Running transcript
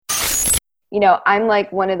I'm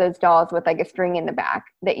like one of those dolls with like a string in the back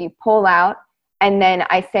that you pull out, and then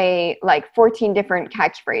I say like 14 different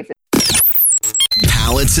catchphrases.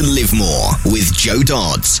 Power to Live More with Jo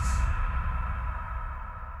Dodds.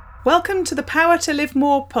 Welcome to the Power to Live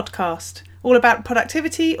More podcast, all about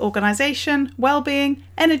productivity, organisation, well-being,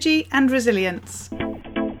 energy and resilience.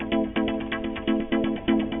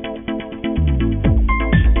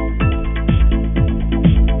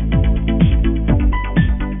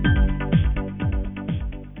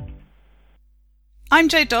 I'm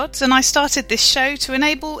Jo Dodds, and I started this show to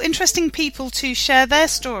enable interesting people to share their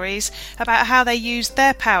stories about how they use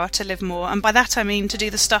their power to live more, and by that I mean to do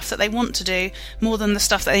the stuff that they want to do more than the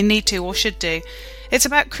stuff that they need to or should do. It's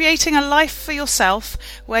about creating a life for yourself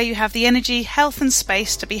where you have the energy, health and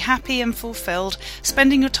space to be happy and fulfilled,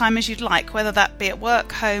 spending your time as you'd like, whether that be at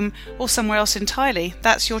work, home or somewhere else entirely.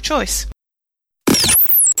 That's your choice.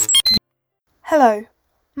 Hello,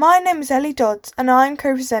 my name is Ellie Dodds and I'm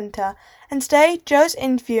co-presenter, and today Jo's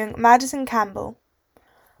interviewing Madison Campbell.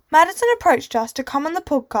 Madison approached us to come on the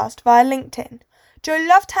podcast via LinkedIn. Jo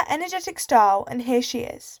loved her energetic style, and here she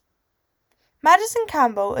is. Madison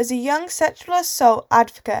Campbell is a young sexual assault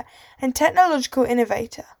advocate and technological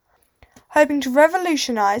innovator, hoping to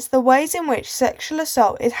revolutionise the ways in which sexual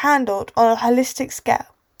assault is handled on a holistic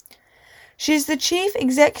scale. She is the Chief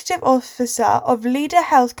Executive Officer of Leader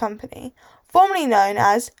Health Company, formerly known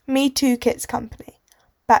as Me Too Kids Company.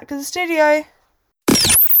 Back to the studio.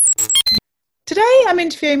 Today I'm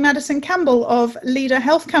interviewing Madison Campbell of Leader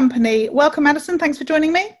Health Company. Welcome, Madison. Thanks for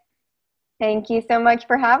joining me. Thank you so much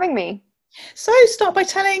for having me. So start by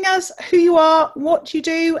telling us who you are, what you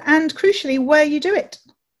do, and crucially, where you do it.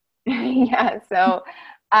 So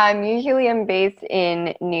usually I'm based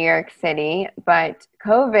in New York City, but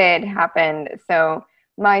COVID happened. So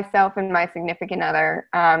myself and my significant other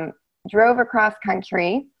drove across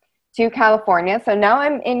country to California. So now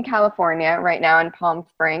I'm in California right now in Palm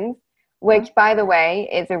Springs, which, by the way,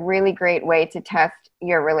 is a really great way to test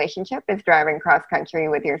your relationship, is driving cross country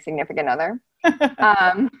with your significant other.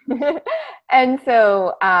 And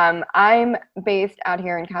so I'm based out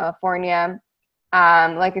here in California.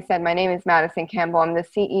 Like I said, my name is Madison Campbell. I'm the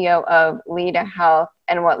CEO of Leader Health.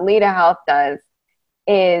 And what Leader Health does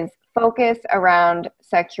is focus around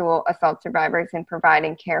sexual assault survivors and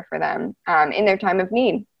providing care for them in their time of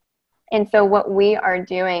need. And so what we are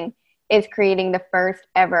doing is creating the first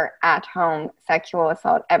ever at-home sexual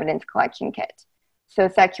assault evidence collection kit. So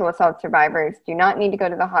sexual assault survivors do not need to go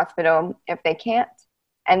to the hospital if they can't,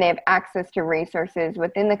 and they have access to resources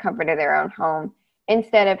within the comfort of their own home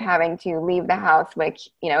instead of having to leave the house, which,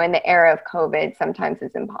 in the era of COVID sometimes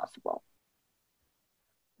is impossible.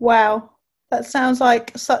 Wow, that sounds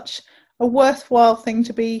like such a worthwhile thing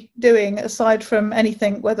to be doing, aside from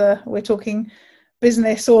anything, whether we're talking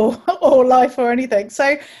business or life or anything.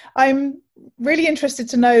 So I'm really interested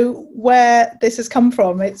to know where this has come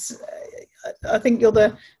from. I think you're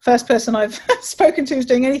the first person I've spoken to who's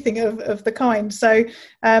doing anything of the kind. So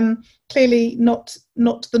clearly not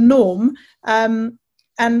the norm.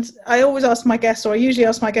 And I always ask my guests, or I usually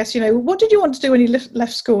ask my guests, what did you want to do when you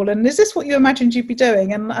left school? And is this what you imagined you'd be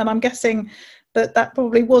doing? And I'm guessing that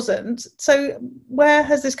probably wasn't. So where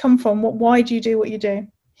has this come from? Why do you do what you do?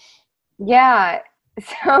 Yeah.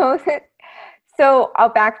 So I'll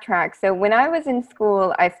backtrack. So when I was in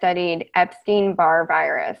school, I studied Epstein-Barr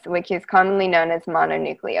virus, which is commonly known as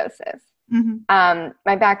mononucleosis. Mm-hmm.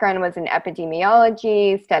 My background was in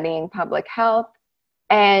epidemiology, studying public health,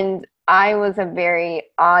 and I was a very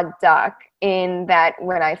odd duck in that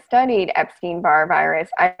when I studied Epstein-Barr virus,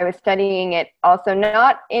 I was studying it also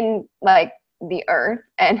not in like the earth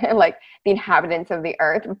and like the inhabitants of the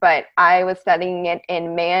earth, but I was studying it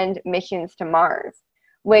in manned missions to Mars,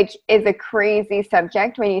 which is a crazy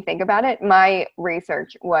subject when you think about it. My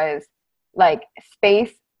research was like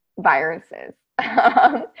space viruses,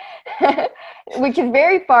 which is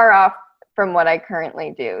very far off from what I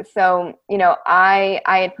currently do. So, I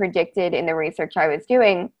had predicted in the research I was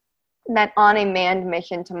doing that on a manned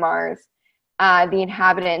mission to Mars, the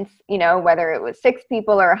inhabitants, whether it was 6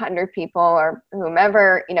 people or 100 people or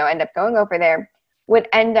whomever, end up going over there, would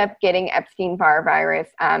end up getting Epstein-Barr virus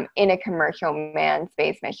in a commercial manned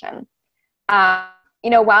space mission.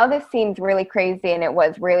 While this seems really crazy, and it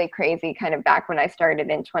was really crazy kind of back when I started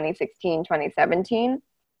in 2016, 2017,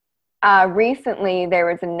 recently there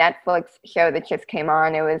was a Netflix show that just came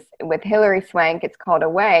on. It was with Hilary Swank. It's called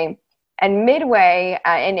Away. And midway,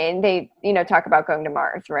 and they, talk about going to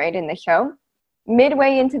Mars, right, in the show.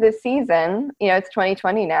 Midway into the season, it's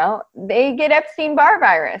 2020 now, they get Epstein-Barr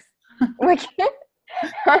virus, which is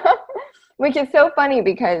so funny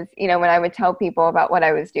because, when I would tell people about what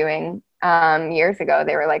I was doing, years ago,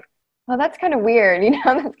 they were like, well, that's kind of weird,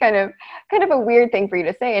 that's kind of a weird thing for you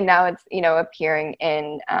to say. And now it's, appearing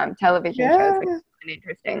in television shows, which is really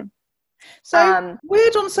interesting. So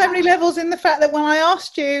weird on so many levels, in the fact that when I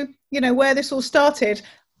asked you, where this all started,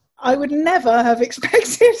 I would never have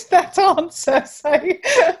expected that answer.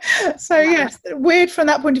 So yes, weird from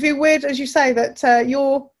that point of view. Weird, as you say, that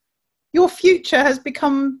your future has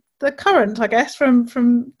become the current, I guess,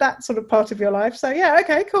 from that sort of part of your life. So yeah,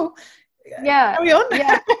 okay, cool. Yeah. Carry on.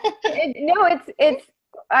 Yeah. It's.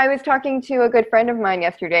 I was talking to a good friend of mine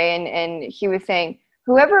yesterday, and she was saying,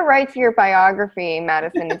 whoever writes your biography,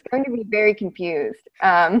 Madison, is going to be very confused.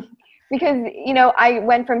 Because, I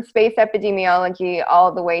went from space epidemiology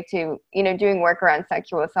all the way to, doing work around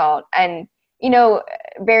sexual assault. And,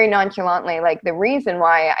 very nonchalantly, like, the reason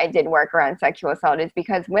why I did work around sexual assault is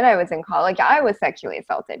because when I was in college, I was sexually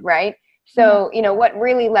assaulted, right? So, what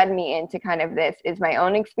really led me into kind of this is my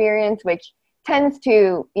own experience, which tends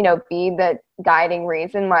to, be the guiding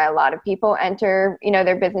reason why a lot of people enter,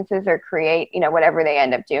 their businesses or create, whatever they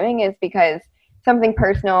end up doing, is because something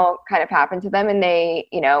personal kind of happened to them, and they,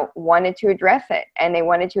 wanted to address it, and they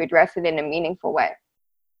wanted to address it in a meaningful way.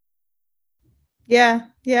 Yeah.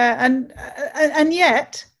 And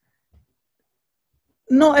yet,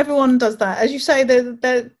 not everyone does that. As you say,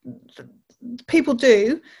 the people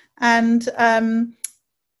do. And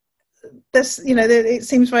this, it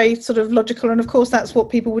seems very sort of logical. And of course, that's what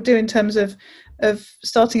people would do in terms of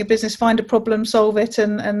starting a business, find a problem, solve it,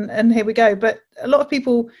 and here we go. But a lot of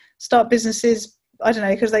people start businesses, I don't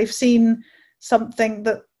know, because they've seen something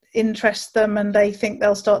that interests them and they think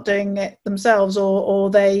they'll start doing it themselves,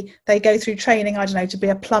 or they go through training, I don't know, to be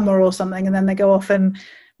a plumber or something, and then they go off and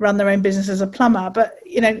run their own business as a plumber. But,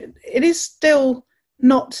 it is still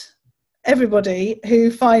not everybody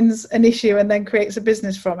who finds an issue and then creates a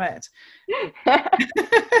business from it.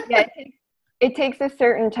 Yeah, it takes a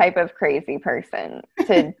certain type of crazy person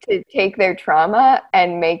to take their trauma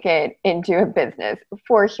and make it into a business,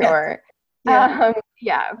 for sure.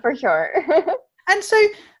 Yeah, for sure. And so,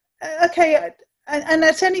 okay, and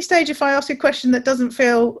at any stage, if I ask a question that doesn't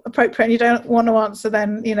feel appropriate and you don't want to answer,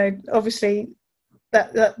 then, obviously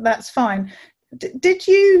that's fine. Did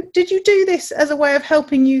you do this as a way of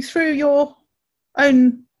helping you through your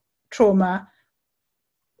own trauma?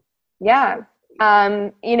 Yeah.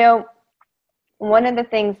 One of the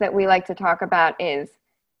things that we like to talk about is,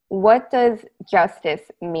 what does justice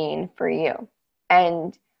mean for you?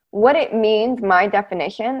 And what it means, my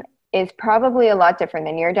definition, is probably a lot different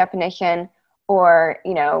than your definition, or,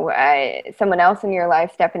 someone else in your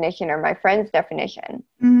life's definition, or my friend's definition.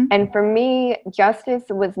 Mm-hmm. And for me, justice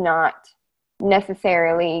was not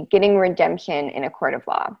necessarily getting redemption in a court of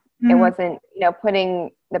law. Mm-hmm. It wasn't, putting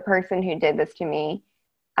the person who did this to me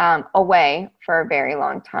away for a very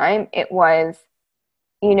long time. It was,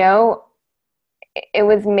 it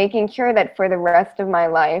was making sure that for the rest of my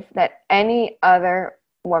life, that any other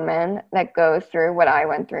woman that goes through what I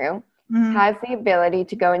went through has the ability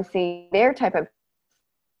to go and see their type of,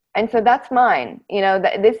 and so that's mine.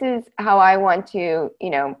 This is how I want to,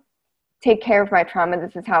 take care of my trauma.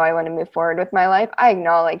 This is how I want to move forward with my life. I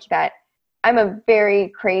acknowledge that I'm a very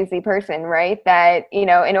crazy person, right? That,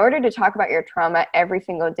 in order to talk about your trauma every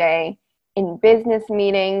single day in business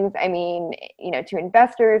meetings, to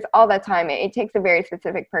investors, all that time, it takes a very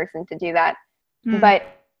specific person to do that. But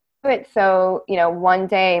so, one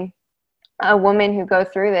day a woman who goes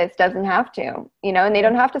through this doesn't have to, and they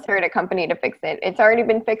don't have to start a company to fix it. It's already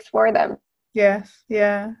been fixed for them. Yes.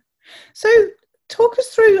 Yeah. So talk us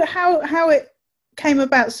through how it came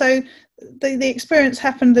about. So the experience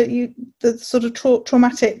happened, that the sort of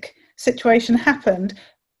traumatic situation happened.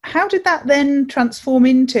 How did that then transform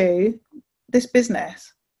into this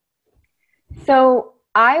business? So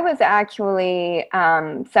I was actually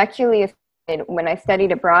sexually assaulted when I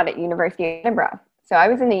studied abroad at University of Edinburgh. So I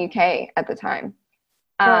was in the UK at the time.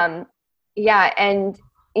 Yeah. And,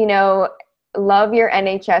 love your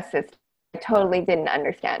NHS system. I totally didn't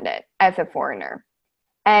understand it as a foreigner.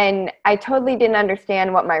 And I totally didn't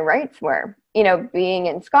understand what my rights were, being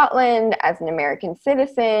in Scotland as an American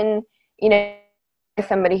citizen, as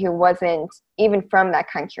somebody who wasn't even from that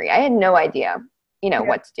country. I had no idea,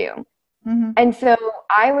 what to do. Mm-hmm. And so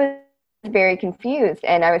I was very confused,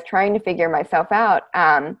 and I was trying to figure myself out.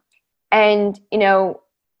 And,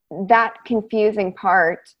 that confusing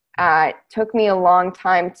part took me a long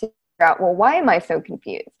time to figure out, well, why am I so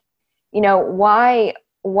confused? Why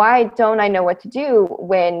don't I know what to do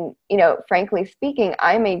when, frankly speaking,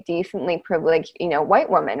 I'm a decently privileged, white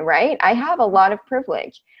woman, right? I have a lot of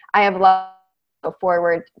privilege. I have a lot to go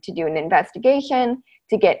forward to do an investigation,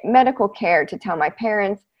 to get medical care, to tell my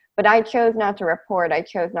parents. but I chose not to report. I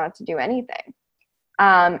chose not to do anything.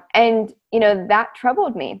 And, that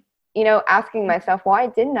troubled me, asking myself, why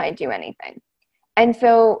didn't I do anything? And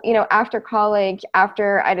so, after college,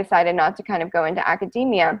 after I decided not to kind of go into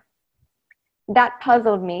academia, that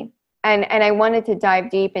puzzled me. And I wanted to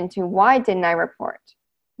dive deep into why didn't I report?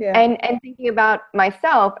 Yeah. And thinking about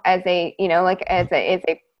myself as a, as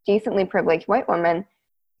a decently privileged white woman,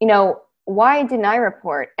 why didn't I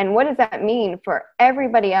report? And what does that mean for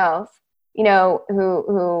everybody else,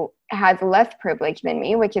 who has less privilege than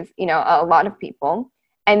me, which is, a lot of people,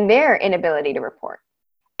 and their inability to report?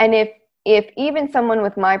 And if even someone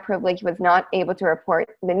with my privilege was not able to report,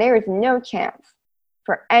 then there is no chance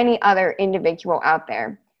for any other individual out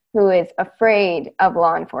there who is afraid of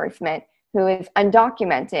law enforcement, who is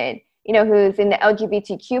undocumented, who's in the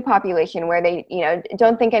LGBTQ population where they,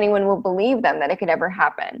 don't think anyone will believe them that it could ever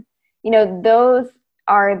happen. Those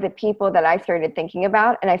are the people that I started thinking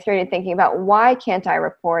about. And I started thinking about, why can't I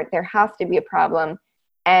report? There has to be a problem.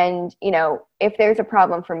 And, if there's a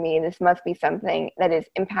problem for me, this must be something that is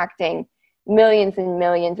impacting millions and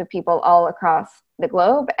millions of people all across the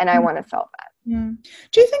globe. And I want to solve that. Mm.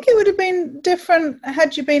 Do you think it would have been different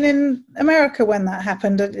had you been in America when that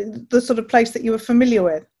happened, the sort of place that you were familiar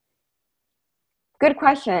with? Good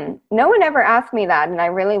question. No one ever asked me that, and I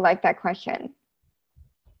really like that question.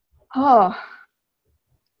 Oh,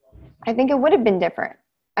 I think it would have been different.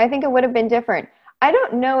 I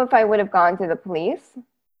don't know if I would have gone to the police,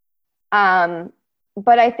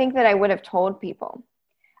 but I think that I would have told people.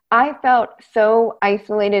 I felt so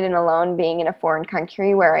isolated and alone being in a foreign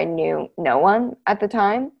country where I knew no one at the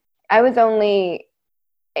time. I was only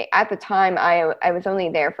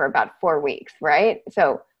there for about 4 weeks, right?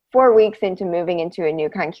 So 4 weeks into moving into a new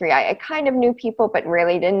country, I kind of knew people, but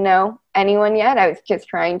really didn't know anyone yet. I was just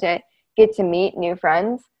trying to get to meet new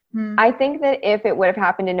friends. I think that if it would have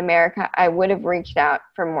happened in America, I would have reached out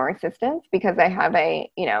for more assistance because I have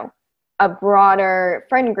a broader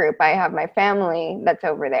friend group. I have my family that's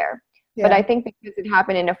over there. Yeah. But I think because it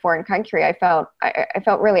happened in a foreign country, I felt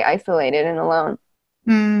really isolated and alone.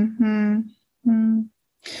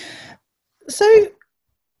 So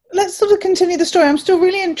let's sort of continue the story. I'm still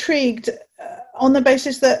really intrigued on the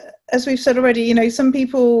basis that, as we've said already, some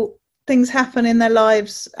people, things happen in their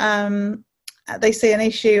lives, they see an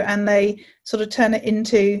issue and they sort of turn it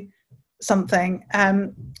into something.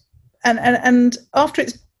 And after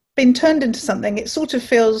it's been turned into something, it sort of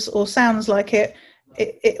feels or sounds like it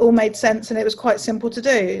all made sense and it was quite simple to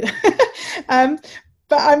do.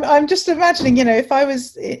 But I'm just imagining, if I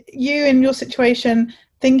was you in your situation,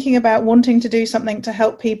 thinking about wanting to do something to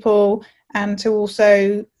help people and to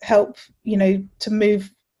also help, to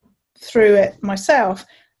move through it myself,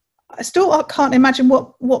 I still can't imagine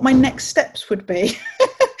what my next steps would be.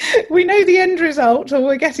 We know the end result, or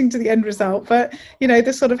we're getting to the end result, but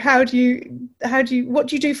the sort of what do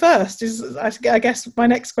you do first is, I guess, my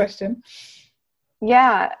next question.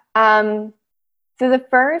 Yeah. So the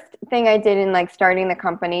first thing I did in starting the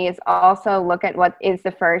company is also look at what is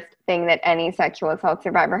the first thing that any sexual assault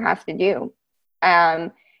survivor has to do.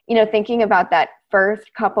 Thinking about that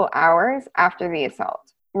first couple hours after the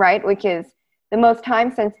assault, right? Which is the most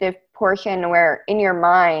time sensitive portion, where in your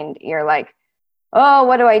mind, you're like, oh,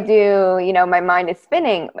 what do I do? My mind is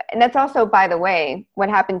spinning. And that's also, by the way, what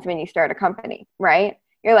happens when you start a company, right?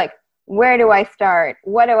 You're like, where do I start?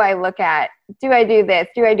 What do I look at? Do I do this?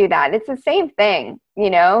 Do I do that? It's the same thing.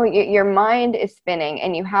 Your mind is spinning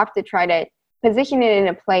and you have to try to position it in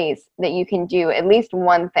a place that you can do at least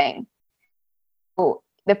one thing. So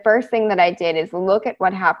the first thing that I did is look at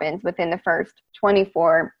what happens within the first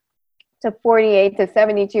 24 to 48 to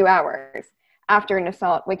 72 hours after an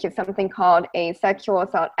assault, which is something called a sexual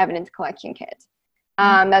assault evidence collection kit.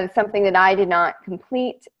 That is something that I did not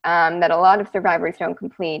complete, that a lot of survivors don't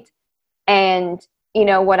complete. And,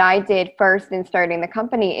 what I did first in starting the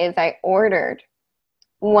company is I ordered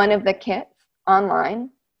one of the kits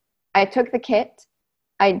online. I took the kit,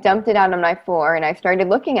 I dumped it out on my floor, and I started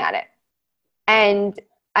looking at it. And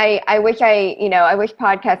I wish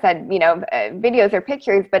podcasts had, videos or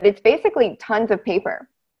pictures, but it's basically tons of paper.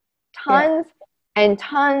 Tons and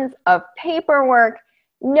tons of paperwork,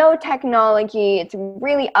 no technology. It's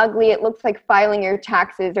really ugly. It looks like filing your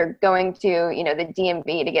taxes or going to, the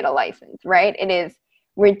DMV to get a license, right? It is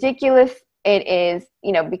ridiculous. It is,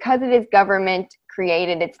 because it is government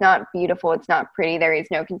created, it's not beautiful. It's not pretty. There is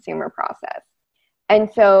no consumer process. And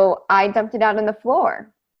so I dumped it out on the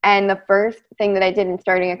floor. And the first thing that I did in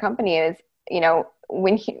starting a company is,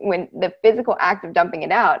 when the physical act of dumping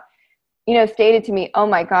it out, stated to me, oh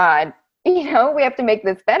my God, we have to make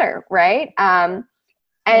this better, right? And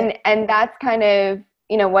that's kind of,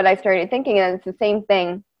 what I started thinking, and it's the same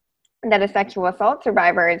thing that a sexual assault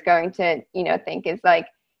survivor is going to, think is like,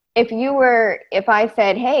 if I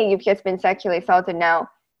said, hey, you've just been sexually assaulted, now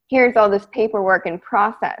here's all this paperwork and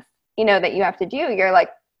process, that you have to do. You're like,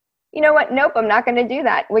 you know what? Nope, I'm not going to do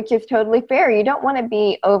that, which is totally fair. You don't want to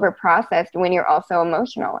be over processed when you're also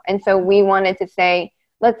emotional. And so we wanted to say,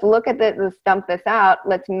 let's look at this, let's dump this out.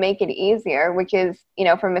 Let's make it easier, which is,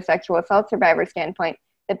 from a sexual assault survivor standpoint,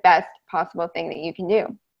 the best possible thing that you can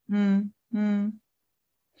do. Mm-hmm.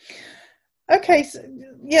 Okay. So,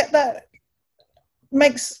 yeah, that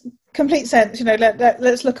makes complete sense.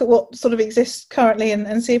 Let's look at what sort of exists currently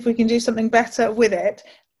and see if we can do something better with it.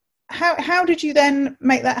 How did you then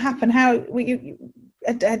make that happen? How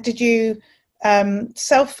did you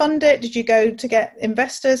self-fund it? Did you go to get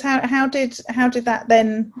investors? How did that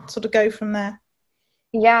then sort of go from there?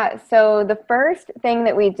 Yeah, so the first thing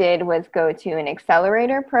that we did was go to an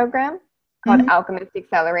accelerator program called Alchemist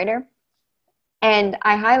Accelerator. And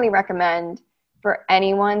I highly recommend for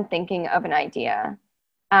anyone thinking of an idea.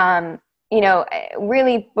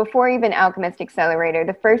 Really before even Alchemist Accelerator,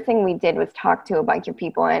 the first thing we did was talk to a bunch of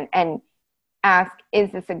people and ask,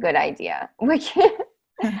 is this a good idea? Which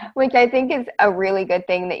I think is a really good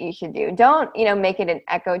thing that you should do. Don't, make it an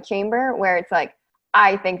echo chamber where it's like,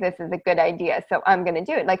 I think this is a good idea, so I'm going to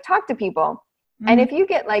do it. Like, talk to people. And if you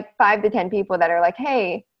get like 5 to 10 people that are like,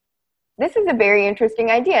 hey, this is a very interesting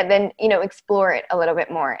idea, then, explore it a little bit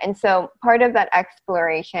more. And so part of that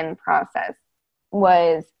exploration process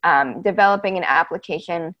was developing an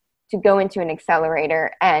application to go into an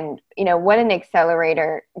accelerator. And, what an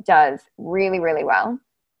accelerator does really, really well,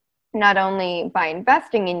 not only by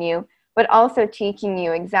investing in you, but also teaching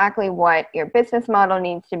you exactly what your business model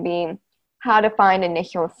needs to be, how to find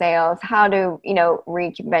initial sales, how to,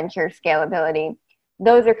 reach venture scalability.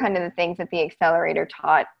 Those are kind of the things that the accelerator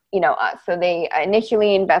taught, us. So they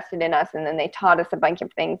initially invested in us, and then they taught us a bunch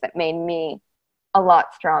of things that made me a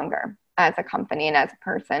lot stronger as a company and as a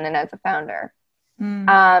person and as a founder.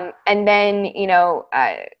 And then,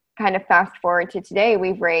 kind of fast forward to today,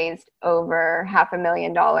 we've raised over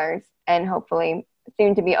 $500,000 and hopefully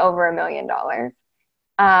soon to be over $1 million.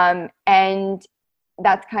 And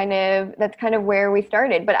that's kind of where we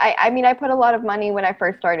started. But I put a lot of money when I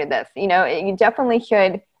first started this. You definitely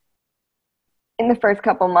should, in the first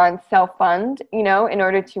couple months, self-fund, in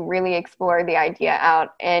order to really explore the idea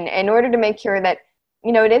out, and in order to make sure that,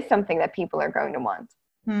 it is something that people are going to want.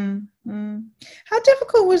 How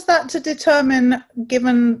difficult was that to determine,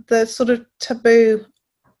 given the sort of taboo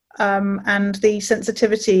and the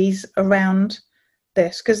sensitivities around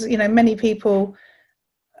this? Because, many people,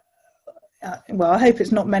 well, I hope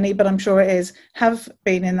it's not many, but I'm sure it is, have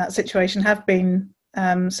been in that situation, have been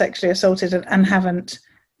sexually assaulted and haven't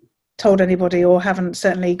told anybody, or haven't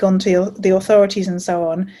certainly gone to the authorities and so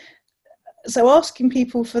on. So asking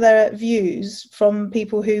people for their views from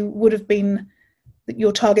people who would have been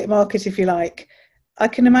your target market, if you like, I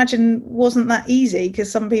can imagine wasn't that easy,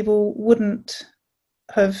 because some people wouldn't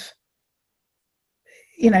have,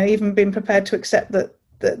 even been prepared to accept that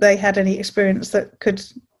they had any experience that could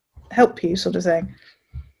help you, sort of thing.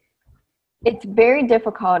 It's very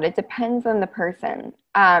difficult. It depends on the person.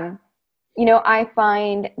 I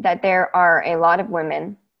find that there are a lot of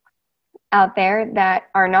women out there that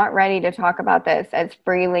are not ready to talk about this as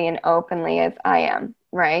freely and openly as I am,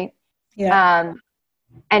 right? Yeah.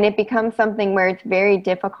 And it becomes something where it's very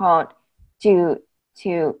difficult to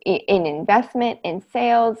in investment, in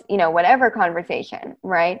sales, whatever conversation,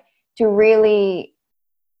 right? To really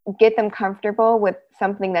get them comfortable with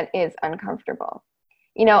something that is uncomfortable.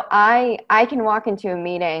 I can walk into a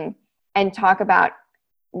meeting and talk about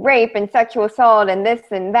rape and sexual assault and this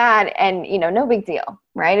and that, and no big deal,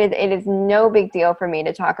 right? It is no big deal for me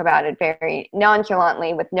to talk about it very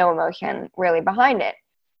nonchalantly with no emotion really behind it.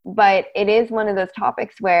 But it is one of those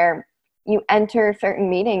topics where you enter certain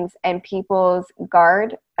meetings and people's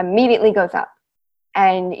guard immediately goes up,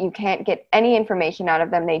 and you can't get any information out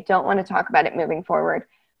of them. They don't want to talk about it moving forward,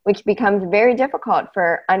 which becomes very difficult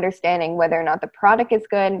for understanding whether or not the product is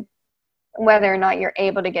good, whether or not you're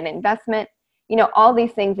able to get investment. All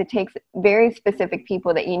these things, it takes very specific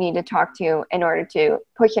people that you need to talk to in order to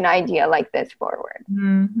push an idea like this forward.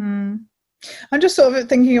 Mm-hmm. I'm just sort of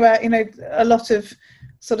thinking about, a lot of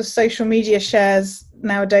sort of social media shares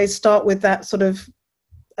nowadays start with that sort of,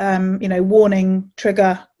 warning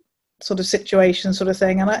trigger sort of situation sort of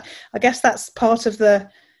thing. And I guess that's part of the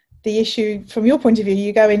issue from your point of view.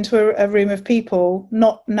 You go into a room of people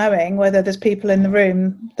not knowing whether there's people in the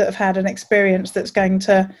room that have had an experience that's going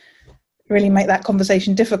to really make that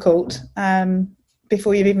conversation difficult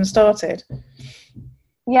before you've even started.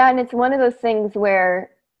 Yeah, and it's one of those things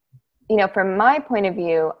where, from my point of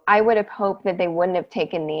view, I would have hoped that they wouldn't have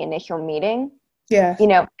taken the initial meeting, Yeah.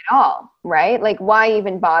 At all, right? Like, why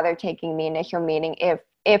even bother taking the initial meeting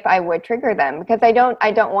if I would trigger them? Because I don't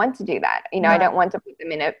want to do that. No. I don't want to put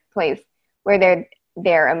them in a place where they're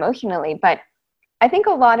there emotionally. But I think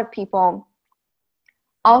a lot of people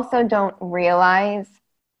also don't realize,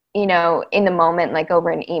 in the moment, like over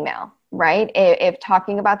an email, right? If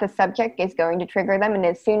talking about the subject is going to trigger them, and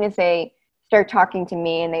as soon as they start talking to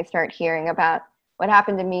me and they start hearing about what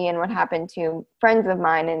happened to me and what happened to friends of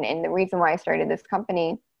mine and the reason why I started this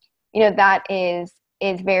company, that is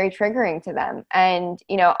very triggering to them. And,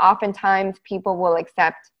 oftentimes people will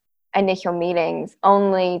accept initial meetings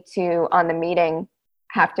only to, on the meeting,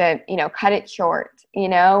 have to, cut it short,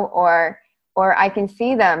 or I can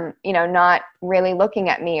see them, not really looking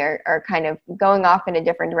at me or kind of going off in a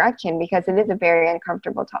different direction because it is a very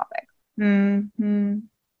uncomfortable topic. Mm-hmm.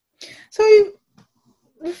 So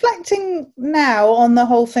reflecting now on the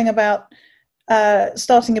whole thing about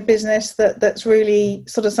starting a business that's really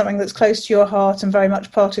sort of something that's close to your heart and very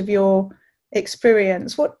much part of your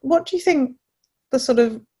experience, what do you think the sort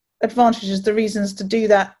of advantages, the reasons to do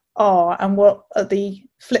that are, and what are the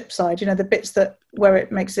flip side, the bits where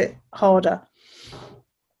it makes it harder?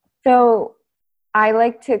 So I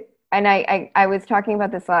like to, and I was talking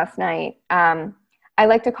about this last night, I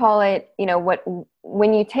like to call it,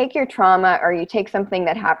 when you take your trauma or you take something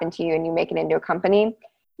that happened to you and you make it into a company,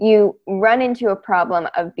 you run into a problem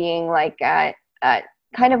of being like kind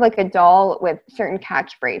of like a doll with certain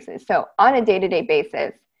catchphrases. So on a day-to-day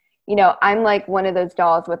basis, I'm like one of those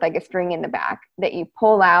dolls with like a string in the back that you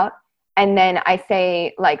pull out, and then I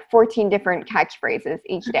say like 14 different catchphrases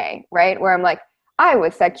each day, right? Where I'm like, I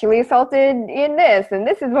was sexually assaulted in this, and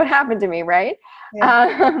this is what happened to me, right?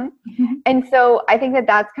 Yeah. And so I think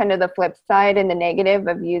that's kind of the flip side and the negative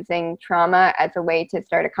of using trauma as a way to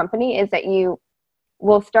start a company, is that you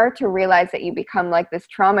will start to realize that you become like this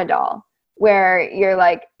trauma doll, where you're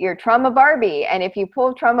like, you're Trauma Barbie. And if you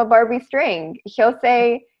pull Trauma Barbie string, she'll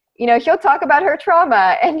say, she'll talk about her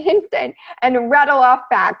trauma and rattle off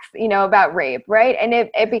facts, about rape, right? And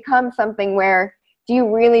it becomes something where, do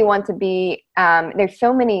you really want to be, there's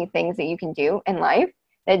so many things that you can do in life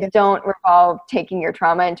that don't revolve taking your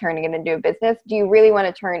trauma and turning it into a business. Do you really want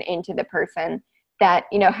to turn into the person that,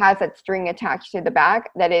 has that string attached to the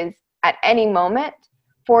back that is at any moment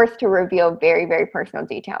forced to reveal very, very personal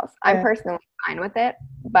details? Yeah. I'm personally fine with it,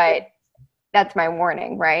 but that's my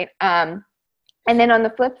warning, right? And then on the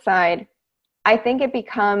flip side, I think it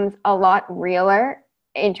becomes a lot realer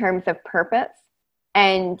in terms of purpose.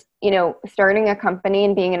 And, starting a company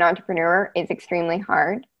and being an entrepreneur is extremely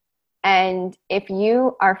hard. And if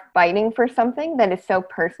you are fighting for something that is so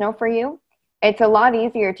personal for you, it's a lot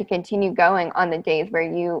easier to continue going on the days where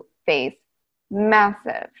you face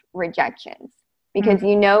massive rejections, because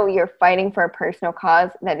you're fighting for a personal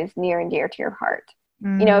cause that is near and dear to your heart.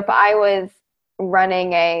 If I was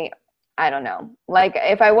running I don't know, like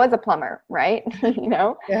if I was a plumber, right?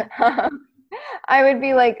 Yeah. I would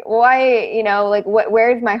be like, why, like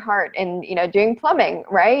where's my heart in, doing plumbing,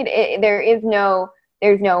 right? There's no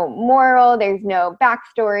moral, there's no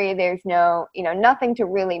backstory, there's no, nothing to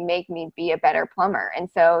really make me be a better plumber. And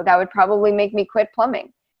so that would probably make me quit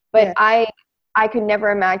plumbing. But yeah. I could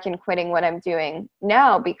never imagine quitting what I'm doing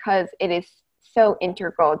now, because it is so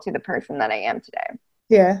integral to the person that I am today.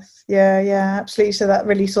 Yes, yeah, absolutely. So that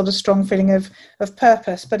really sort of strong feeling of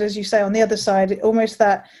purpose. But as you say, on the other side, almost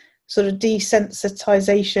that sort of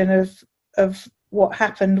desensitization of what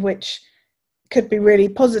happened, which could be really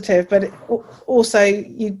positive, but also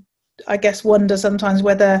you, I guess, wonder sometimes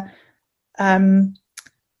whether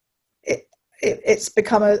it's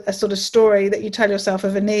become a sort of story that you tell yourself, a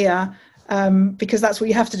veneer, because that's what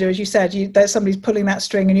you have to do. As you said, there's somebody's pulling that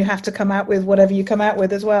string and you have to come out with whatever you come out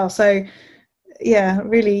with as well. So yeah,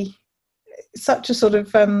 really such a sort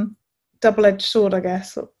of double-edged sword, I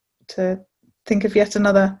guess, to think of yet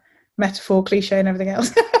another metaphor, cliche and everything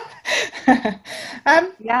else.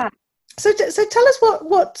 Yeah. So tell us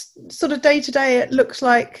what sort of day-to-day it looks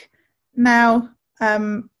like now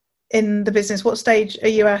in the business. What stage are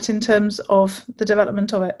you at in terms of the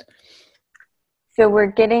development of it? So we're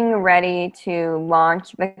getting ready to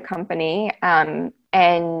launch the company and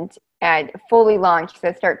fully launch,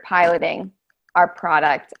 so start piloting our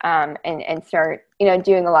product and start,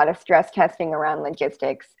 doing a lot of stress testing around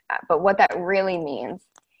logistics. But what that really means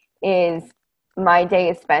is my day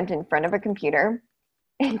is spent in front of a computer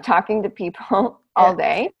and talking to people all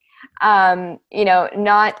day. Not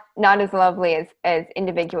as lovely as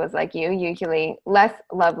individuals like you, usually less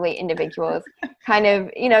lovely individuals, kind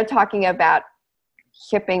of, talking about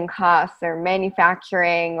shipping costs or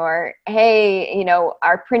manufacturing, or, hey,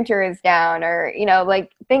 our printer is down, or,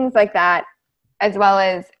 like things like that. As well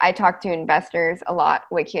as I talk to investors a lot,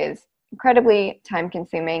 which is incredibly time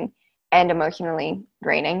consuming and emotionally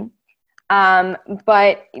draining.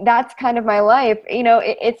 But that's kind of my life.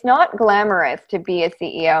 It's not glamorous to be a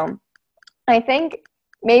CEO. I think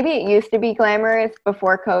maybe it used to be glamorous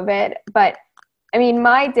before COVID, but I mean,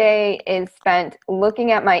 my day is spent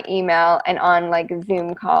looking at my email and on like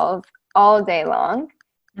Zoom calls all day long.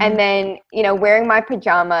 Mm-hmm. And then, wearing my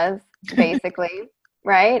pajamas, basically,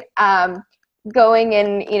 right? Going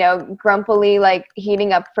and, grumpily, like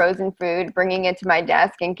heating up frozen food, bringing it to my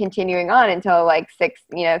desk and continuing on until like 6,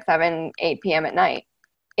 7, 8 p.m. at night.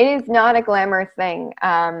 It is not a glamorous thing.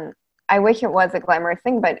 I wish it was a glamorous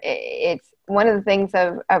thing, but it's one of the things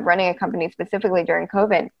of running a company specifically during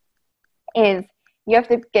COVID is you have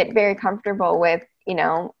to get very comfortable with,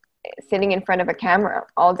 sitting in front of a camera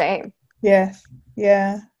all day. Yes.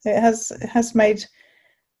 Yeah. It has made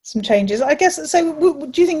some changes, I guess. So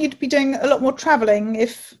do you think you'd be doing a lot more traveling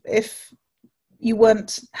if you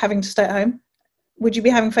weren't having to stay at home? Would you be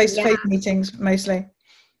having face-to-face meetings mostly?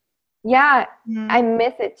 Yeah. I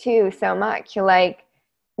miss it too so much. Like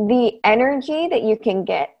the energy that you can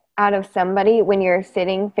get out of somebody when you're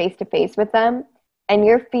sitting face-to-face with them and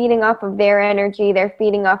you're feeding off of their energy, they're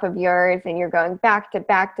feeding off of yours, and you're going back to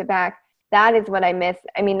back to back. That is what I miss.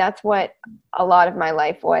 I mean, that's what a lot of my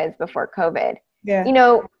life was before COVID.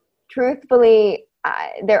 Yeah. Truthfully,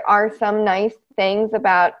 there are some nice things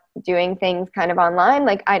about doing things kind of online.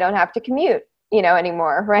 Like I don't have to commute,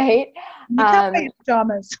 anymore, right? You can wear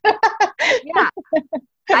pajamas. Yeah.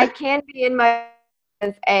 I can be in my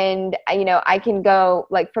and, I can go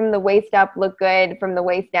like from the waist up, look good, from the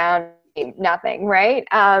waist down, nothing, right?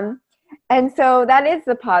 And so that is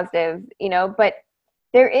the positive, but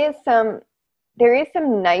there is some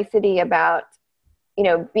nicety about,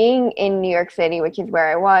 being in New York City, which is where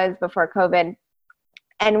I was before COVID,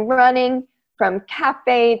 and running from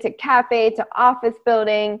cafe to office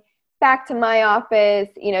building, back to my office,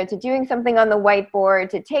 to doing something on the whiteboard,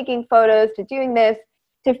 to taking photos, to doing this,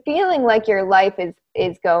 to feeling like your life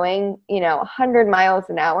is going, 100 miles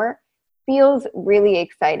an hour feels really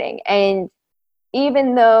exciting. And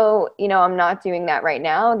even though, I'm not doing that right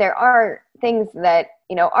now, there are things that,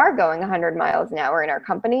 are going 100 miles an hour in our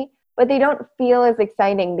company, but they don't feel as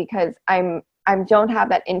exciting because I don't have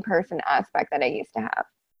that in-person aspect that I used to have.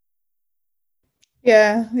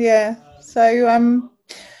 Yeah. So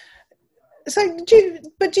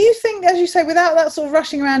do you think, as you say, without that sort of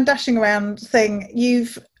rushing around, dashing around thing,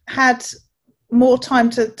 you've had more time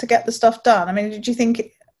to get the stuff done? I mean, did you think,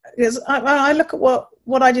 because I look at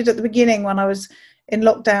what I did at the beginning when I was in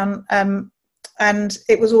lockdown, and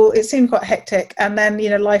it seemed quite hectic, and then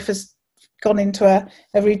life has gone into a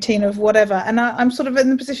routine of whatever, and I'm sort of in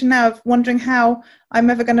the position now of wondering how I'm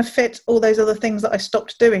ever going to fit all those other things that I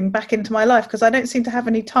stopped doing back into my life, because I don't seem to have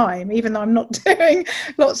any time, even though I'm not doing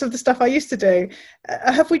lots of the stuff I used to do.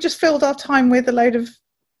 Have we just filled our time with a load of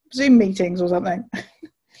Zoom meetings or something?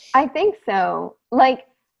 I think so. Like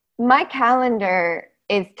my calendar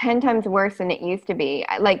is 10 times worse than it used to be.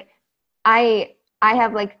 I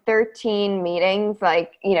have like 13 meetings,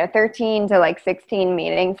 13 to like 16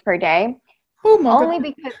 meetings per day. Oh my Only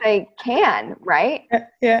goodness. because I can, right?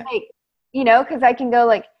 Yeah. Like, because I can go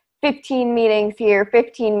like 15 meetings here,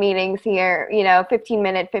 15 meetings here, 15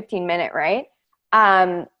 minute, right?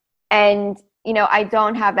 And, I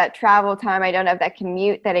don't have that travel time. I don't have that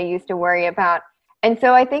commute that I used to worry about. And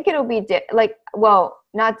so I think it'll be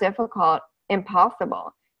not difficult,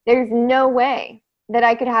 impossible. There's no way that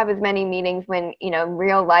I could have as many meetings when,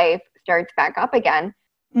 real life starts back up again,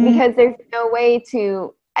 because there's no way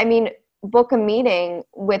to, book a meeting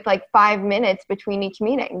with like 5 minutes between each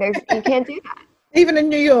meeting. You can't do that. Even in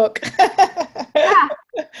New York. Yeah,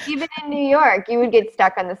 even in New York, you would get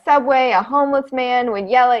stuck on the subway. A homeless man would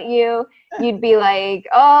yell at you. You'd be like,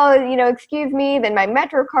 oh, excuse me. Then my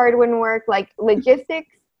Metro card wouldn't work. Like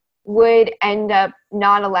logistics would end up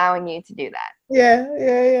not allowing you to do that.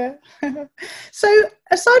 Yeah. So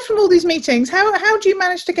aside from all these meetings, how do you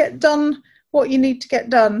manage to get done what you need to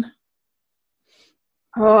get done?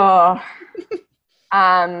 Oh,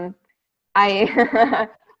 I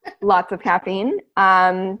lots of caffeine.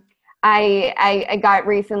 I got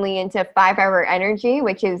recently into 5 Hour Energy,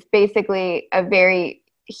 which is basically a very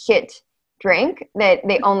shit drink that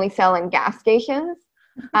they only sell in gas stations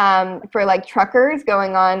for like truckers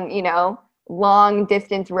going on, long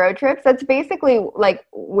distance road trips. That's basically like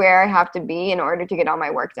where I have to be in order to get all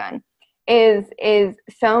my work done, is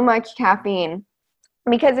so much caffeine,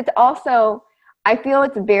 because it's also, I feel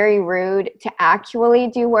it's very rude to actually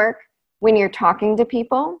do work when you're talking to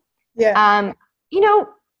people. Yeah. You know,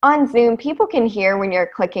 on Zoom, people can hear when you're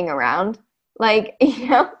clicking around, like, you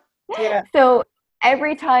know. Yeah. So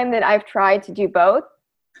every time that I've tried to do both,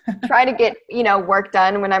 try to get, you know, work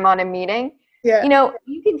done when I'm on a meeting, Yeah. you know,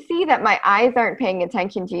 you can see that my eyes aren't paying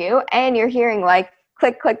attention to you, and you're hearing like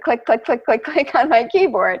click, click, click, click, click, click, click on my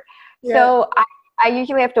keyboard. Yeah. So I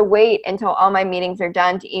usually have to wait until all my meetings are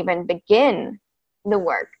done to even begin the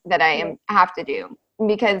work that have to do,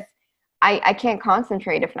 because I can't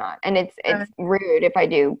concentrate if not. And it's rude if I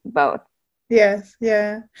do both. Yes,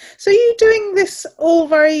 yeah. So are you doing this all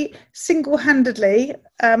very single-handedly,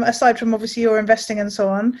 aside from obviously your investing and so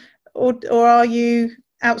on, or are you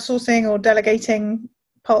outsourcing or delegating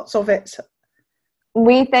parts of it?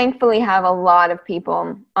 We thankfully have a lot of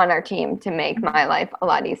people on our team to make my life a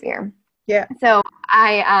lot easier. Yeah. So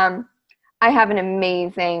I have an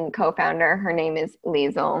amazing co-founder. Her name is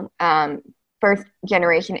Liesl, first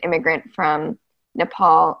generation immigrant from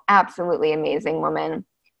Nepal, absolutely amazing woman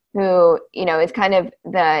who, you know, is kind of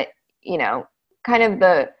the, you know, kind of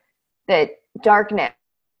the darkness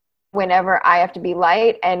whenever I have to be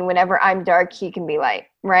light, and whenever I'm dark, he can be light,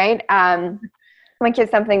 right? Which is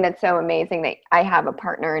something that's so amazing that I have a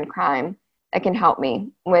partner in crime that can help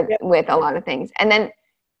me with a lot of things. And then,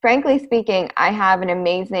 frankly speaking, I have an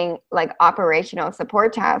amazing like operational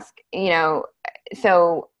support task, you know.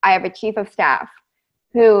 So I have a chief of staff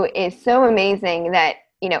who is so amazing that,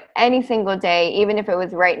 you know, any single day, even if it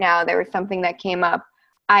was right now, there was something that came up,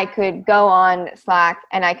 I could go on Slack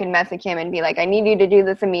and I could message him and be like, I need you to do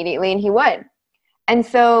this immediately. And he would. And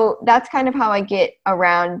so that's kind of how I get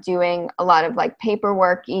around doing a lot of like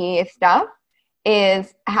paperwork-y stuff,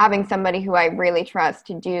 is having somebody who I really trust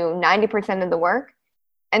to do 90% of the work.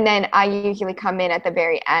 And then I usually come in at the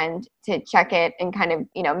very end to check it and kind of,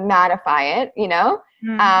 you know, mattify it, you know,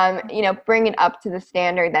 you know, bring it up to the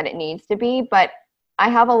standard that it needs to be. But I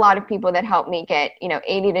have a lot of people that help me get, you know,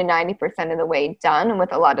 80 to 90% of the way done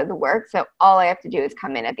with a lot of the work. So all I have to do is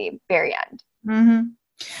come in at the very end. Mm-hmm.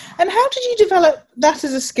 And how did you develop that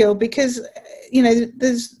as a skill? Because, you know,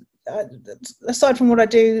 there's, aside from what I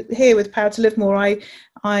do here with Power to Live More,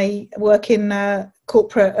 I work in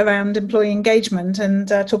corporate around employee engagement and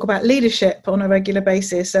talk about leadership on a regular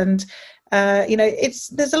basis. And, you know,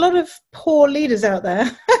 there's a lot of poor leaders out there.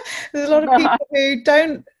 There's a lot of people who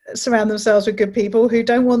don't surround themselves with good people, who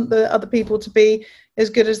don't want the other people to be as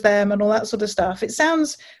good as them and all that sort of stuff. It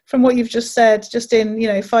sounds from what you've just said, just in, you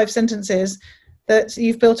know, 5 sentences, that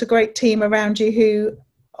you've built a great team around you who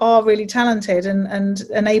are really talented and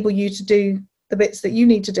enable you to do the bits that you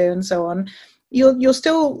need to do and so on. You're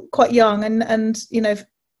still quite young and you know,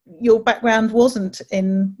 your background wasn't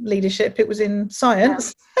in leadership, it was in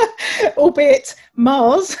science, albeit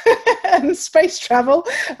Mars and space travel.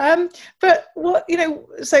 But what, you know,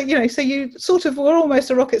 so you sort of were almost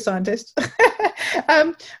a rocket scientist.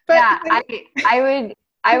 But yeah,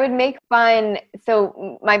 I would make fun.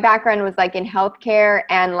 So my background was like in healthcare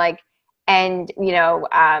and you know,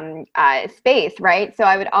 space, right? So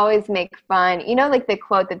I would always make fun, you know, like the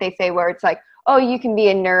quote that they say where it's like, oh, you can be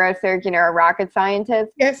a neurosurgeon or a rocket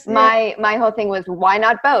scientist. Yes. My whole thing was, why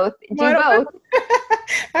not both? Do both.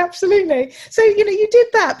 Absolutely. So, you know, you did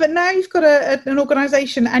that, but now you've got an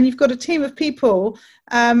organization and you've got a team of people,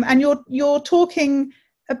 and you're talking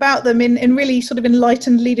about them in really sort of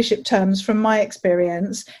enlightened leadership terms from my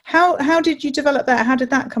experience. How did you develop that? How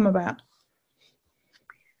did that come about?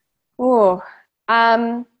 Oh,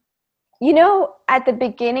 you know, at the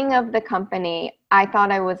beginning of the company, I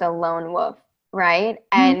thought I was a lone wolf, right?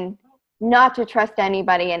 And not to trust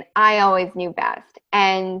anybody. And I always knew best.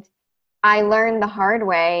 And I learned the hard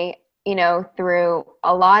way, you know, through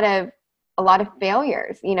a lot of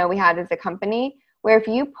failures, you know, we had as a company, where if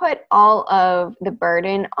you put all of the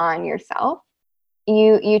burden on yourself,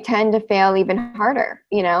 you tend to fail even harder,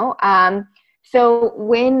 you know? So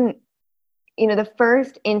when, you know, the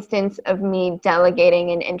first instance of me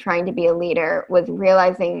delegating and trying to be a leader was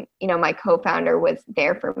realizing, you know, my co-founder was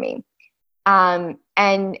there for me.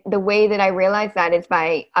 And the way that I realized that is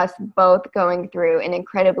by us both going through an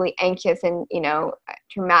incredibly anxious and, you know,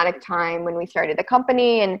 traumatic time when we started the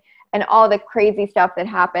company and all the crazy stuff that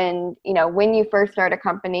happened, you know, when you first start a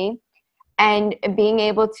company, and being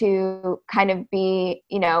able to kind of be,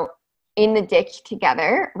 you know, in the ditch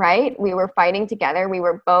together, right? We were fighting together. We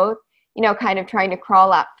were both, you know, kind of trying to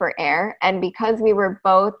crawl up for air. And because we were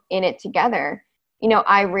both in it together, you know,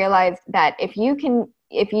 I realized that if you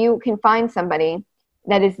can find somebody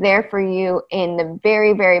that is there for you in the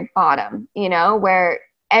very, very bottom, you know, where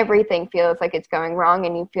everything feels like it's going wrong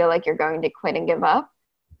and you feel like you're going to quit and give up,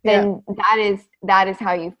 then that is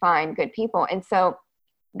how you find good people. And so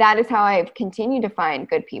that is how I've continued to find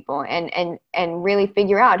good people and really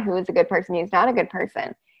figure out who is a good person, who's not a good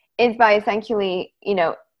person, is by essentially,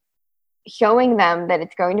 showing them that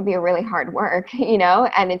it's going to be a really hard work,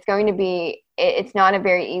 and it's not a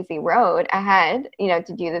very easy road ahead,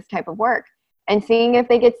 to do this type of work, and seeing if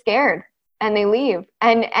they get scared and they leave.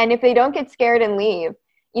 And if they don't get scared and leave,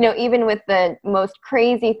 even with the most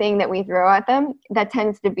crazy thing that we throw at them, that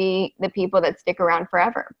tends to be the people that stick around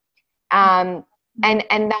forever. And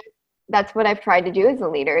that's what I've tried to do as a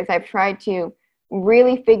leader, is I've tried to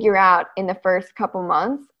really figure out in the first couple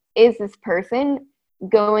months, is this person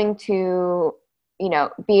going to,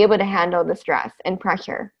 be able to handle the stress and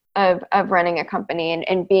pressure of running a company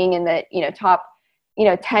and being in the, top,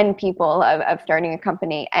 10 people of starting a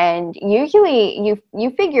company. And usually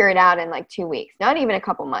you figure it out in like 2 weeks, not even a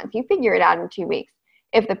couple months. You figure it out in 2 weeks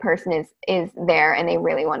if the person is there and they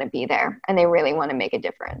really want to be there and they really want to make a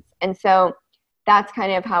difference. And so that's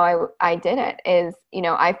kind of how I did it, is,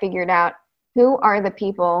 I figured out who are the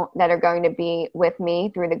people that are going to be with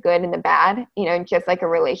me through the good and the bad, just like a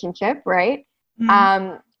relationship, right?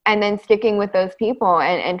 Mm-hmm. And then sticking with those people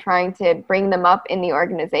and trying to bring them up in the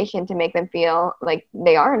organization to make them feel like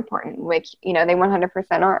they are important, which, they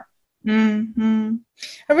 100% are. Mm-hmm.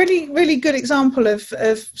 A really, really good example of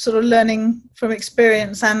sort of learning from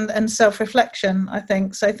experience and self-reflection, I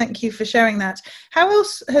think. So thank you for sharing that. How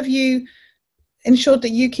else have you ensured that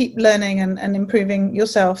you keep learning and improving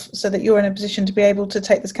yourself so that you're in a position to be able to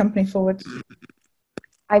take this company forward?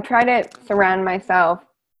 I try to surround myself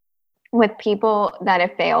with people that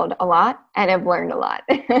have failed a lot and have learned a lot.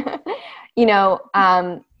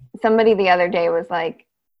 Somebody the other day was like,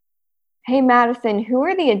 "Hey, Madison, who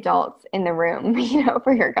are the adults in the room,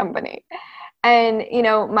 for your company?" And,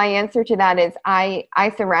 my answer to that is I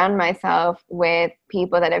surround myself with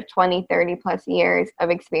people that have 20, 30 plus years of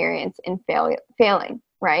experience in failing,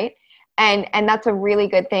 right? And that's a really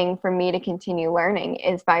good thing for me to continue learning,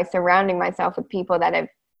 is by surrounding myself with people that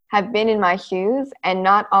have been in my shoes and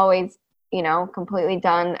not always, completely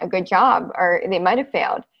done a good job, or they might have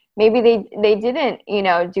failed. Maybe they didn't,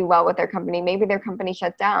 do well with their company. Maybe their company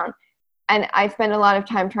shut down. And I spend a lot of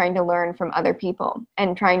time trying to learn from other people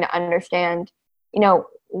and trying to understand,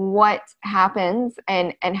 what happens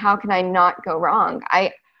and how can I not go wrong.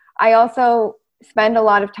 I also spend a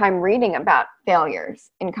lot of time reading about failures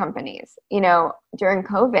in companies. During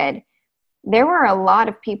COVID, there were a lot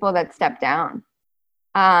of people that stepped down,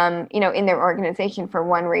 in their organization for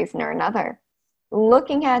one reason or another.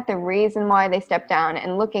 Looking at the reason why they stepped down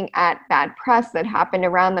and looking at bad press that happened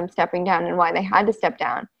around them stepping down and why they had to step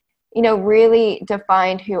down, really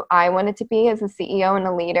defined who I wanted to be as a CEO and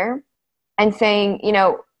a leader, and saying,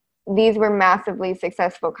 these were massively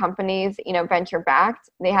successful companies, venture backed.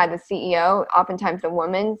 They had the CEO, oftentimes a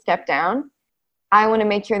woman, step down. I want to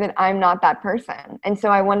make sure that I'm not that person. And so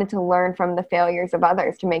I wanted to learn from the failures of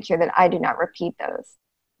others to make sure that I do not repeat those.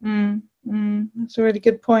 That's a really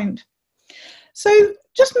good point. So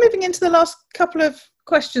just moving into the last couple of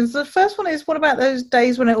questions. The first one is, what about those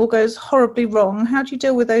days when it all goes horribly wrong? How do you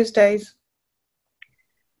deal with those days?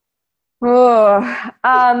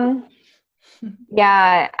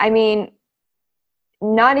 Yeah, I mean,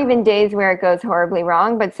 not even days where it goes horribly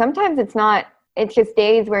wrong, but sometimes it's just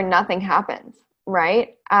days where nothing happens,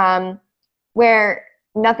 right? Where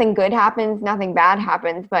nothing good happens, nothing bad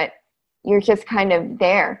happens, but you're just kind of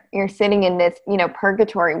there. You're sitting in this,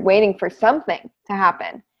 purgatory, waiting for something to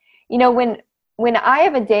happen. When I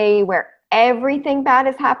have a day where everything bad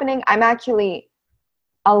is happening, I'm actually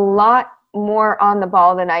a lot more on the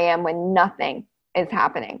ball than I am when nothing is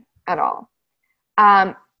happening at all.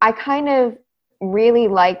 I kind of really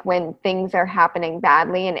like when things are happening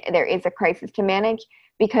badly and there is a crisis to manage,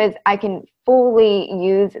 because I can fully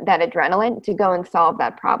use that adrenaline to go and solve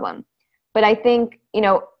that problem. But I think,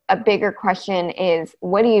 a bigger question is,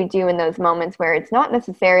 what do you do in those moments where it's not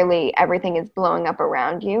necessarily everything is blowing up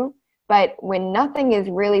around you, but when nothing is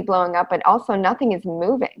really blowing up, but also nothing is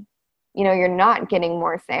moving? You're not getting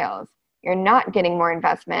more sales. You're not getting more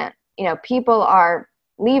investment. People are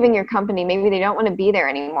leaving your company. Maybe they don't want to be there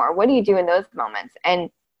anymore. What do you do in those moments? And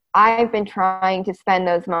I've been trying to spend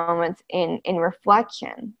those moments in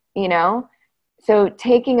reflection, So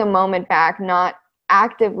taking a moment back, not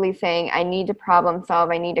actively saying, I need to problem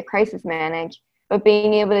solve, I need to crisis manage, but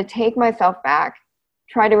being able to take myself back,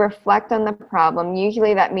 try to reflect on the problem.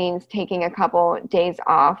 Usually that means taking a couple days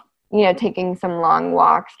off, taking some long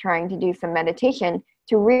walks, trying to do some meditation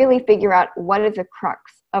to really figure out what is the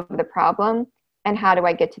crux of the problem and how do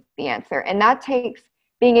I get to the answer. And that takes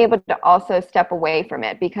being able to also step away from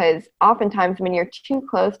it, because oftentimes when you're too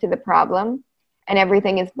close to the problem and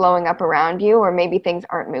everything is blowing up around you, or maybe things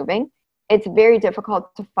aren't moving, it's very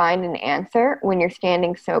difficult to find an answer when you're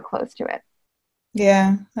standing so close to it.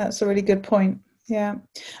 Yeah, that's a really good point. Yeah. And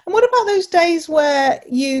what about those days where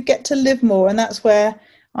you get to live more, and that's where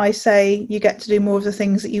I say you get to do more of the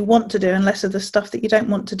things that you want to do and less of the stuff that you don't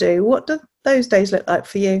want to do? What do those days look like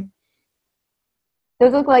for you?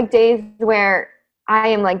 Those look like days where I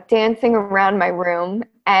am like dancing around my room,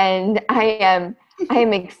 and I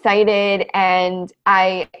am excited, and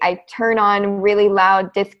I turn on really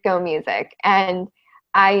loud disco music, and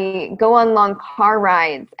I go on long car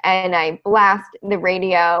rides, and I blast the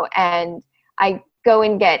radio, and I go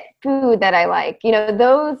and get food that I like. You know,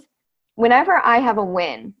 those, whenever I have a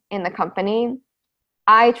win in the company,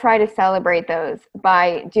 I try to celebrate those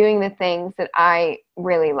by doing the things that I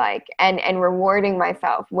really like, and rewarding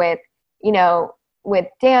myself with, you know, with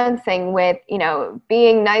dancing, with, you know,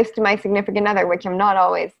 being nice to my significant other, which I'm not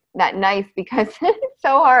always that nice because it's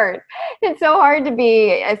so hard. It's so hard to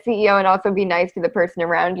be a CEO and also be nice to the person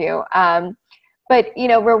around you. But, you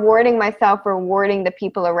know, rewarding myself, rewarding the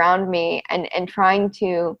people around me, and trying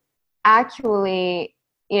to actually,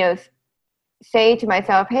 you know, say to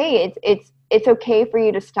myself, hey, it's okay for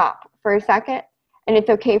you to stop for a second. And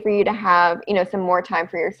it's okay for you to have, you know, some more time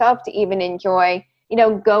for yourself to even enjoy, you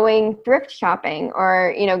know, going thrift shopping,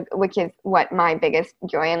 or, you know, which is what my biggest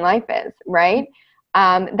joy in life is, right?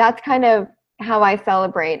 That's kind of how I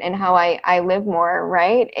celebrate and how I live more,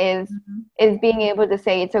 right? Is being able to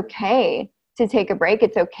say it's okay to take a break.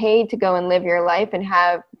 It's okay to go and live your life and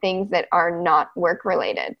have things that are not work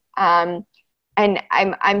related. And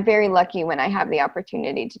I'm very lucky when I have the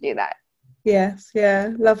opportunity to do that. Yes,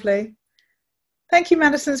 yeah, lovely. Thank you,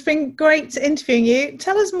 Madison. It's been great interviewing you.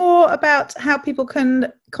 Tell us more about how people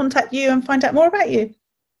can contact you and find out more about you.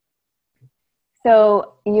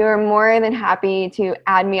 So you're more than happy to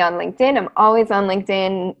add me on LinkedIn. I'm always on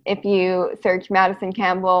LinkedIn. If you search Madison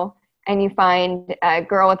Campbell and you find a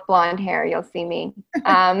girl with blonde hair, you'll see me.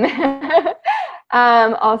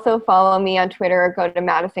 Also follow me on Twitter, or go to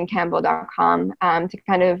madisoncampbell.com to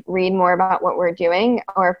kind of read more about what we're doing,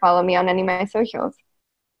 or follow me on any of my socials.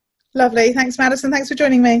 Lovely. Thanks, Madison. Thanks for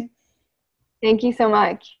joining me. Thank you so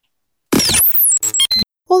much.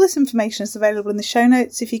 All this information is available in the show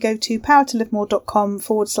notes. If you go to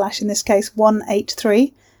powertolivemore.com/, in this case,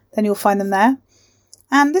 183, then you'll find them there.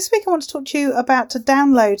 And this week I want to talk to you about a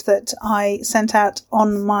download that I sent out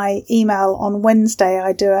on my email on Wednesday.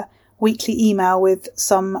 I do a weekly email with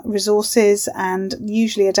some resources and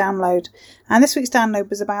usually a download. And this week's download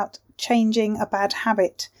was about changing a bad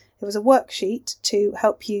habit. It was a worksheet to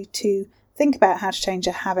help you to think about how to change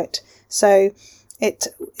a habit. So it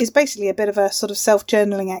is basically a bit of a sort of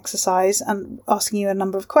self-journaling exercise and asking you a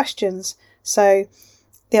number of questions. So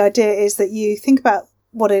the idea is that you think about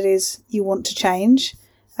what it is you want to change,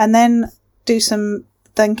 and then do some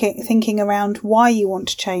thinking around why you want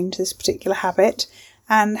to change this particular habit,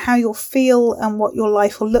 and how you'll feel and what your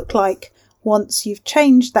life will look like once you've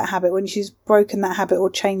changed that habit, when you've broken that habit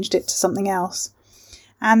or changed it to something else.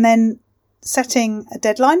 And then setting a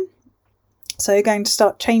deadline. So you're going to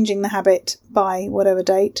start changing the habit by whatever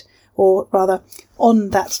date, or rather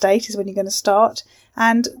on that date is when you're going to start,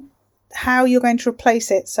 and how you're going to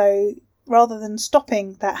replace it. So rather than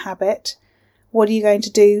stopping that habit, what are you going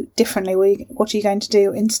to do differently? What are you going to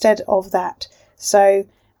do instead of that? So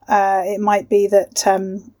it might be that,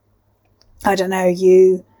 I don't know,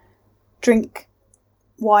 you drink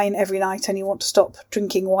wine every night and you want to stop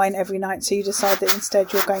drinking wine every night, so you decide that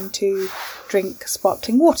instead you're going to drink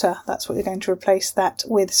sparkling water. That's what you're going to replace that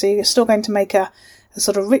with. So you're still going to make a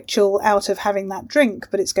sort of ritual out of having that drink,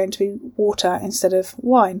 but it's going to be water instead of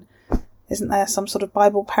wine. Isn't there some sort of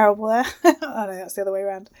Bible parable there? Oh no, that's the other way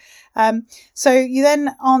around. So you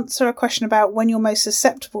then answer a question about when you're most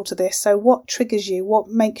susceptible to this. So what triggers you? What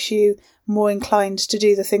makes you more inclined to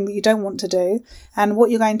do the thing that you don't want to do? And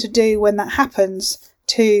what you're going to do when that happens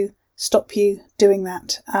to stop you doing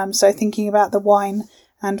that. So thinking about the wine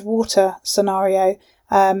and water scenario,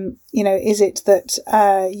 is it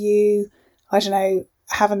that you, I don't know,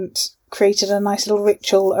 haven't created a nice little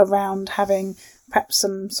ritual around having perhaps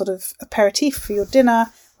some sort of aperitif for your dinner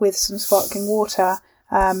with some sparkling water?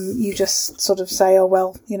 You just sort of say, oh,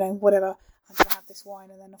 well, whatever, I'm going to have this wine,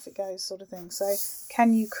 and then off it goes, sort of thing. So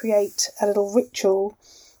can you create a little ritual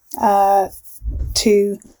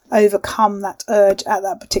to overcome that urge at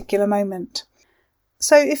that particular moment?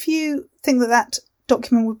 So if you think that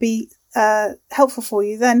document would be helpful for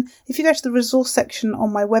you, then if you go to the resource section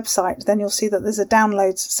on my website, then you'll see that there's a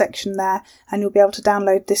downloads section there, and you'll be able to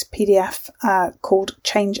download this PDF called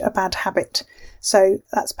Change a Bad Habit. So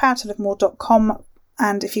that's powertolivemore.com,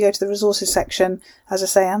 and if you go to the resources section, as I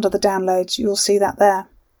say, under the downloads, you'll see that there.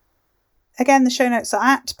 Again, the show notes are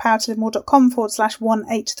at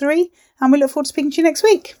powertolivemore.com/183, and we look forward to speaking to you next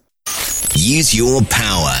week. Use your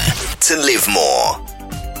power to live more.